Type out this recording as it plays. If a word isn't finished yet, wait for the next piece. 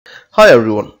Hi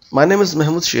everyone, my name is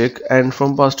Mahmoud Sheikh, and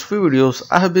from past few videos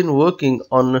I have been working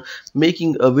on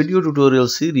making a video tutorial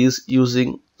series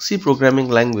using C programming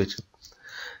language.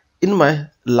 In my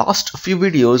last few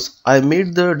videos I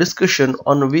made the discussion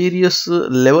on various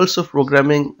levels of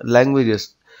programming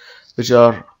languages, which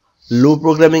are low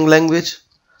programming language,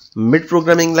 mid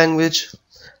programming language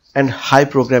and high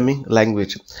programming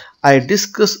language. I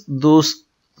discussed those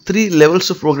three levels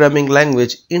of programming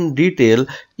language in detail.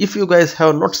 If you guys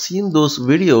have not seen those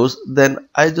videos, then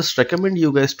I just recommend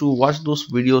you guys to watch those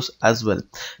videos as well.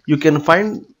 You can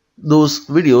find those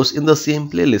videos in the same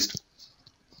playlist.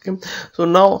 Okay, so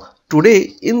now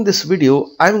today in this video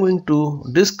I'm going to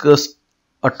discuss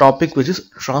a topic which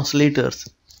is translators.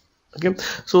 Okay,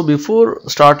 so before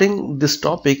starting this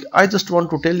topic I just want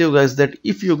to tell you guys that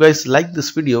if you guys like this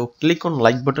video, click on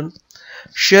like button,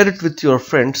 share it with your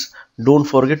friends, don't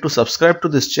forget to subscribe to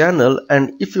this channel,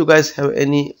 and if you guys have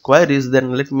any queries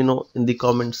then let me know in the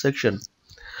comment section.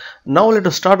 Now let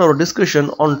us start our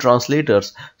discussion on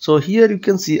translators. So here you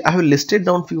can see I have listed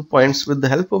down few points. With the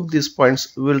help of these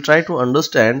points we will try to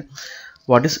understand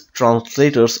what is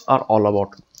translators are all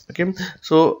about. Okay,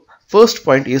 so first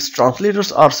point is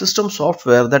translators are system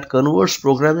software that converts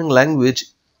programming language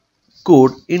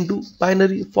code into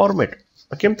binary format.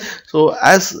 Okay, so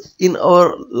as in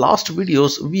our last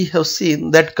videos we have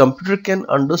seen that computer can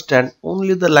understand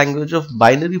only the language of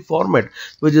binary format,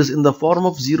 which is in the form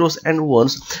of zeros and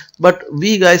ones, but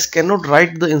we guys cannot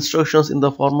write the instructions in the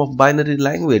form of binary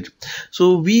language.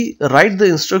 So we write the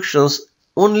instructions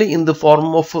only in the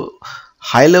form of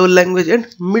high level language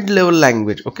and mid level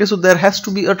language. Okay, so there has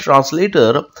to be a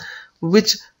translator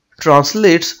which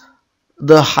translates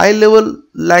the high level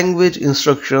language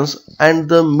instructions and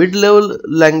the mid level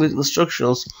language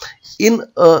instructions in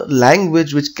a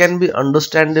language which can be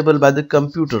understandable by the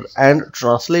computer, and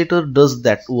translator does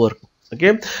that work.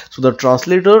 Okay, so the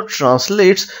translator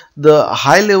translates the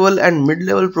high level and mid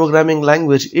level programming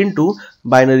language into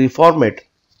binary format.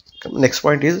 Next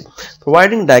point is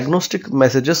providing diagnostic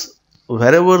messages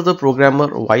wherever the programmer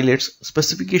violates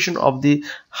specification of the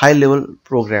high level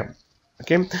program.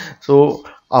 Okay, so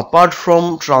apart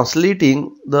from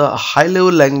translating the high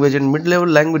level language and mid level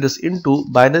languages into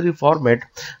binary format,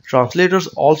 translators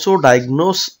also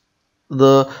diagnose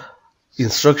the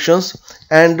instructions,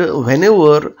 and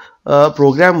whenever a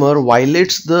programmer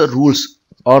violates the rules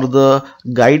or the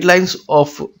guidelines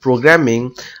of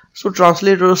programming, so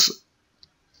translators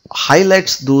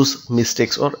highlights those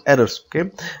mistakes or errors. Okay,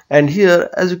 and here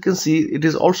as you can see it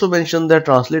is also mentioned that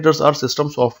translators are system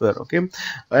software. Okay,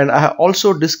 and I have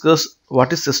also discussed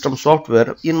what is system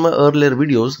software in my earlier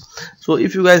videos. So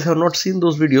if you guys have not seen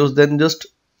those videos, then just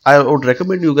I would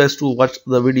recommend you guys to watch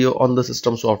the video on the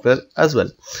system software as well.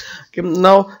 Okay,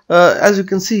 now as you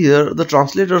can see here, the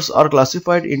translators are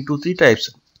classified into three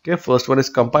types. Okay, first one is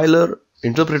compiler,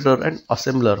 interpreter and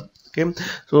assembler. Okay,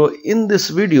 so in this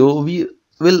video we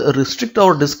will restrict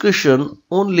our discussion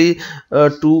only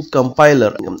to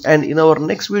compiler, and in our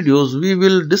next videos we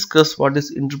will discuss what is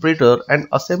interpreter and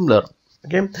assembler.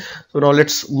 Okay, so now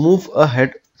let's move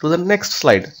ahead to the next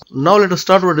slide. Now let us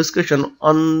start our discussion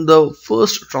on the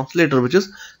first translator, which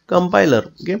is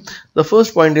compiler. Okay, the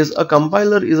first point is a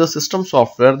compiler is a system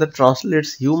software that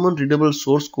translates human readable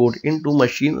source code into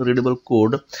machine readable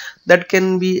code that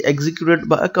can be executed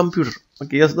by a computer.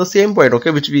 Okay, yes, the same point,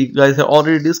 okay, which we guys have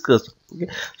already discussed. Okay,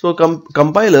 so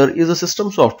compiler is a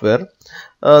system software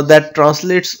that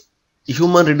translates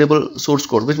human readable source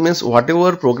code, which means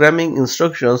whatever programming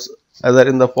instructions, either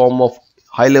in the form of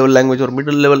high level language or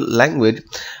middle level language,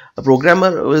 a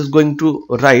programmer is going to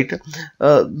write,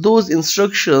 those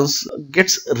instructions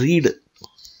gets read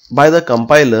by the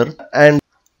compiler and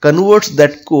converts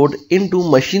that code into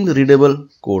machine readable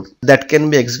code that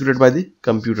can be executed by the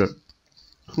computer.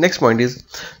 Next point is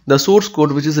the source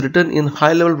code, which is written in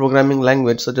high level programming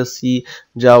language such as C,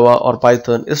 Java or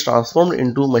Python, is transformed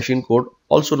into machine code,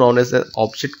 also known as an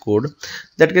object code,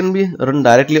 that can be run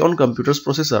directly on computer's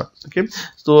processor. Okay,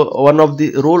 so one of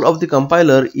the role of the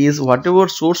compiler is whatever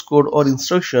source code or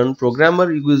instruction programmer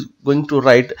is going to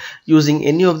write using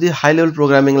any of the high level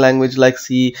programming language like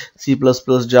C, C++,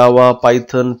 Java,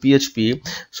 Python, PHP.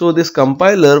 So this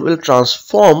compiler will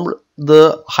transform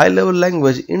the high level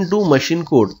language into machine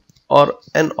code or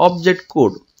an object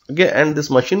code. Okay, and this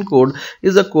machine code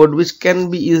is a code which can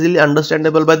be easily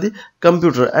understandable by the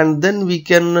computer, and then we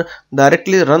can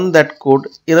directly run that code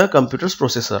in a computer's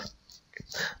processor.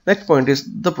 Next point is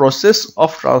the process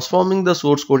of transforming the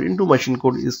source code into machine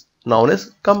code is known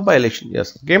as compilation.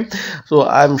 Yes, okay, so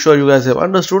I'm sure you guys have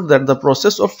understood that the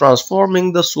process of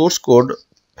transforming the source code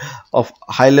of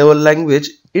high level language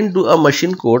into a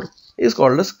machine code is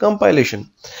called as compilation.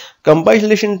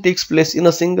 Compilation takes place in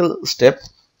a single step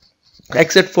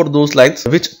except for those lines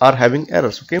which are having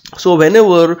errors. Okay, so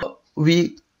whenever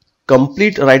we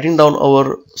complete writing down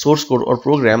our source code or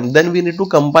program, then we need to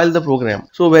compile the program.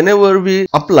 So whenever we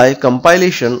apply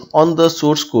compilation on the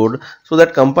source code, so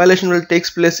that compilation will take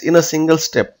place in a single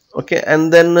step. Okay,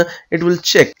 and then it will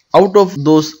check out of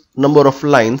those number of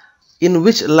lines in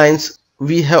which lines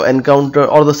we have encountered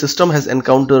or the system has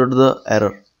encountered the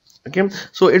error. Okay,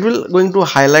 so it will going to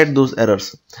highlight those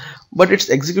errors, but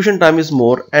its execution time is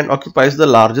more and occupies the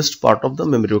largest part of the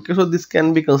memory. Okay, so this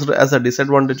can be considered as a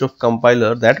disadvantage of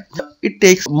compiler, that it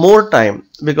takes more time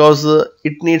because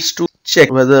it needs to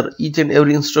check whether each and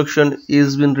every instruction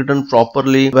is been written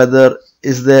properly, whether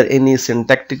is there any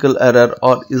syntactical error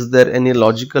or is there any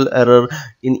logical error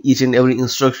in each and every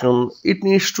instruction. It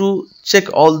needs to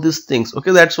check all these things. Okay,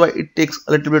 that's why it takes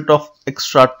a little bit of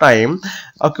extra time,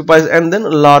 occupies, and then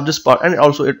largest part, and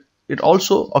also it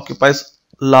also occupies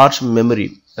large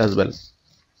memory as well.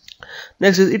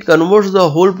 Next is it converts the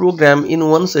whole program in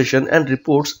one session and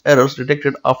reports errors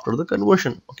detected after the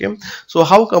conversion. Okay, so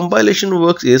how compilation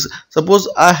works is, suppose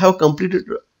I have completed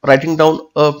writing down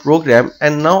a program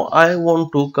and now I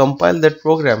want to compile that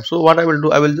program. So what I will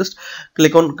do, I will just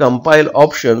click on compile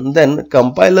option, then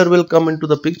compiler will come into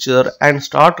the picture and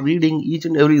start reading each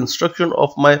and every instruction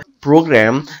of my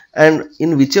program, and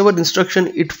in whichever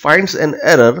instruction it finds an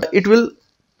error, it will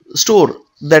store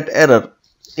that error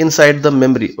inside the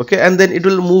memory. Okay, and then it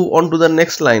will move on to the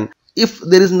next line. If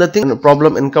there is nothing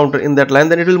problem encountered in that line,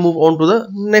 then it will move on to the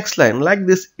next line. Like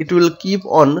this, it will keep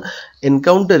on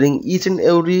encountering each and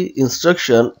every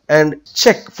instruction and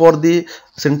check for the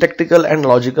syntactical and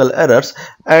logical errors,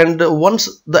 and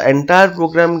once the entire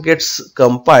program gets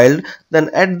compiled, then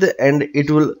at the end it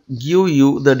will give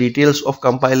you the details of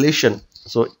compilation.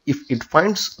 So if it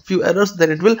finds few errors, then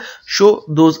it will show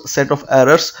those set of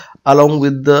errors along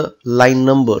with the line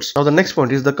numbers. Now the next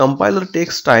point is the compiler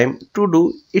takes time to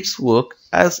do its work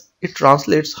as it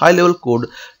translates high level code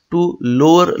to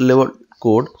lower level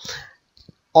code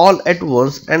all at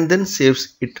once and then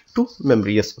saves it to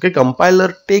memory. Yes, okay,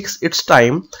 compiler takes its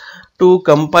time to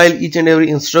compile each and every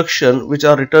instruction which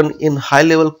are written in high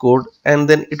level code, and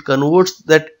then it converts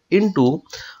that into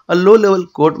a low level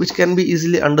code which can be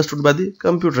easily understood by the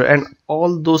computer, and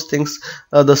all those things,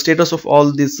 the status of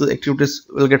all these activities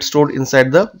will get stored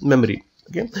inside the memory.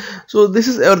 Okay, so this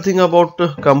is everything about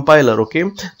compiler. Okay,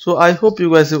 so I hope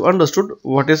you guys have understood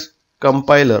what is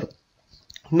compiler.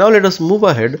 Now let us move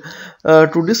ahead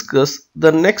to discuss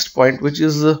the next point, which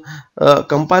is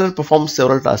compiler performs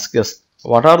several tasks. Yes,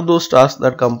 what are those tasks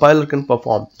that compiler can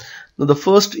perform? Now the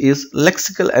first is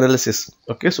lexical analysis.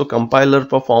 Okay, so compiler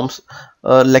performs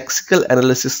lexical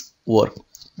analysis work.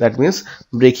 That means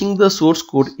breaking the source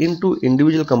code into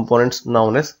individual components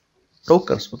known as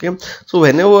tokens. Okay, so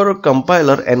whenever a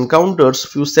compiler encounters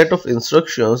few set of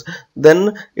instructions,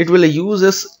 then it will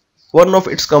use one of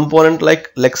its component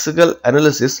like lexical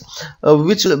analysis,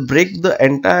 which will break the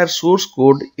entire source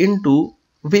code into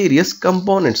various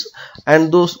components,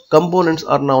 and those components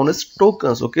are known as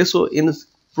tokens. Okay, so in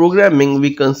programming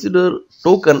we consider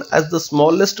token as the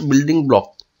smallest building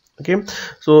block. Okay,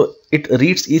 so it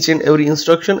reads each and every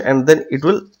instruction and then it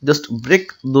will just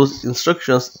break those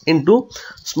instructions into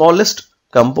smallest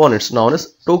components known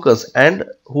as tokens. And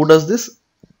who does this?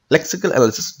 Lexical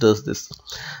analysis does this.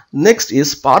 Next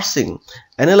is parsing,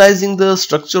 analyzing the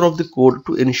structure of the code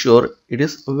to ensure it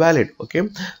is valid. Okay,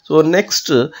 so next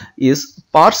is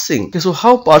parsing. Okay, so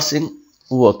how parsing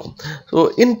work?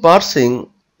 So in parsing,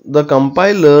 the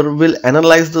compiler will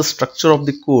analyze the structure of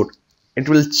the code. It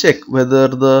will check whether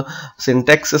the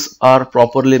syntaxes are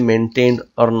properly maintained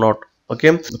or not.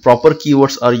 Okay, the proper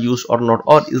keywords are used or not,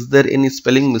 or is there any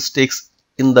spelling mistakes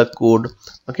in the code.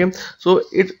 Okay, so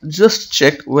it just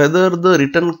checked whether the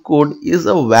written code is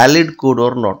a valid code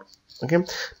or not. Okay,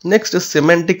 next is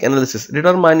semantic analysis,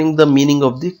 determining the meaning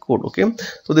of the code. Okay,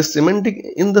 so the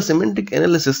semantic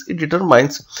analysis, it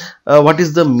determines what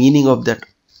is the meaning of that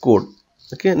code.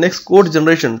 Okay, next, code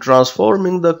generation,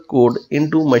 transforming the code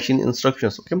into machine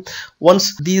instructions. Okay,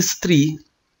 once these three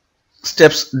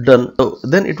steps done,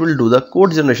 then it will do the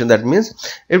code generation. That means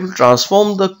it will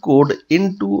transform the code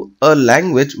into a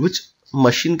language which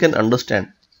machine can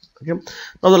understand. Okay,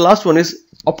 now the last one is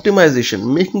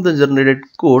optimization, making the generated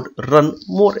code run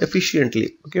more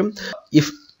efficiently. Okay, if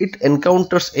it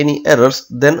encounters any errors,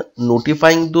 then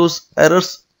notifying those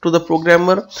errors to the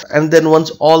programmer, and then once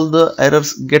all the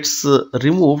errors gets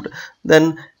removed,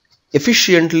 then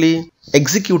efficiently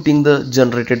executing the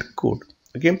generated code.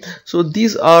 Okay, so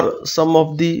these are some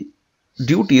of the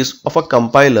duties of a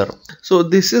compiler. So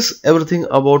this is everything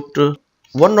about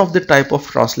one of the type of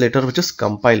translator, which is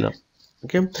compiler.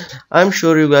 Okay, I'm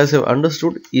sure you guys have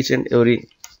understood each and every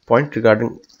point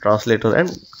regarding translator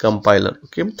and compiler.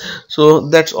 Okay, so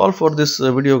that's all for this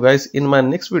video, guys. In my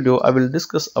next video I will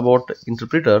discuss about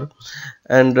interpreter,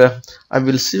 and I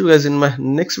will see you guys in my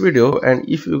next video. And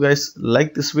if you guys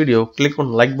like this video, click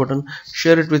on like button,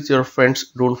 share it with your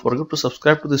friends, don't forget to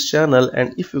subscribe to this channel,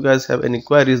 and if you guys have any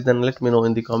queries, then let me know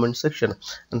in the comment section.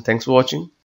 And thanks for watching.